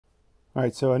All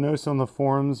right, so I noticed on the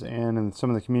forums and in some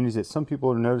of the communities that some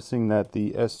people are noticing that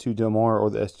the S2 Delmar or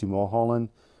the S2 Mulholland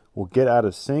will get out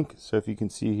of sync. So if you can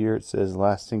see here, it says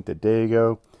last synced a day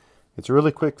ago. It's a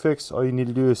really quick fix. All you need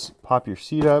to do is pop your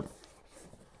seat up,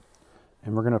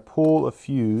 and we're going to pull a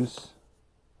fuse.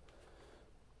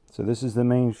 So this is the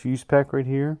main fuse pack right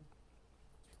here.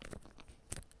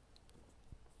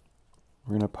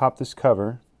 We're going to pop this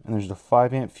cover, and there's a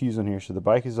 5 amp fuse on here, so the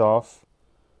bike is off.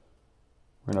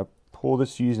 We're going to pull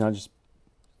this fuse. Now just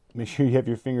make sure you have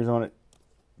your fingers on it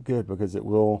good, because it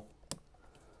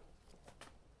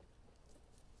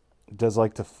does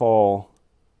like to fall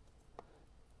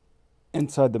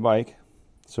inside the bike.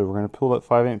 So we're going to pull that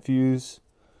 5 amp fuse,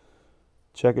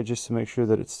 check it just to make sure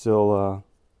that it's still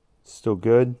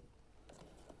good.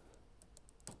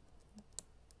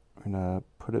 We're going to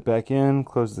put it back in,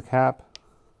 close the cap,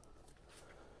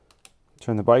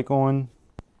 turn the bike on,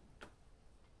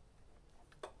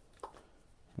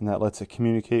 and that lets it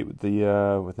communicate with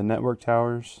the network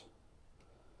towers.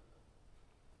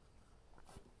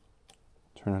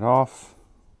 Turn it off.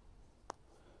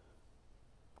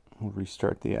 We'll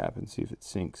restart the app and see if it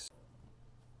syncs.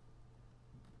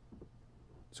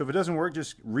 So if it doesn't work,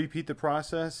 just repeat the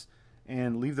process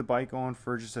and leave the bike on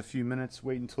for just a few minutes.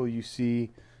 Wait until you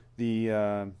see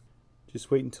the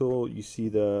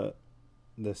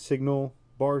signal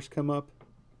bars come up.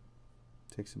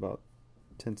 It takes about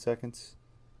 10 seconds.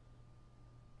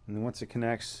 And then once it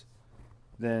connects,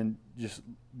 then just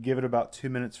give it about 2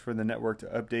 minutes for the network to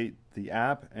update the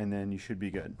app, and then you should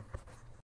be good.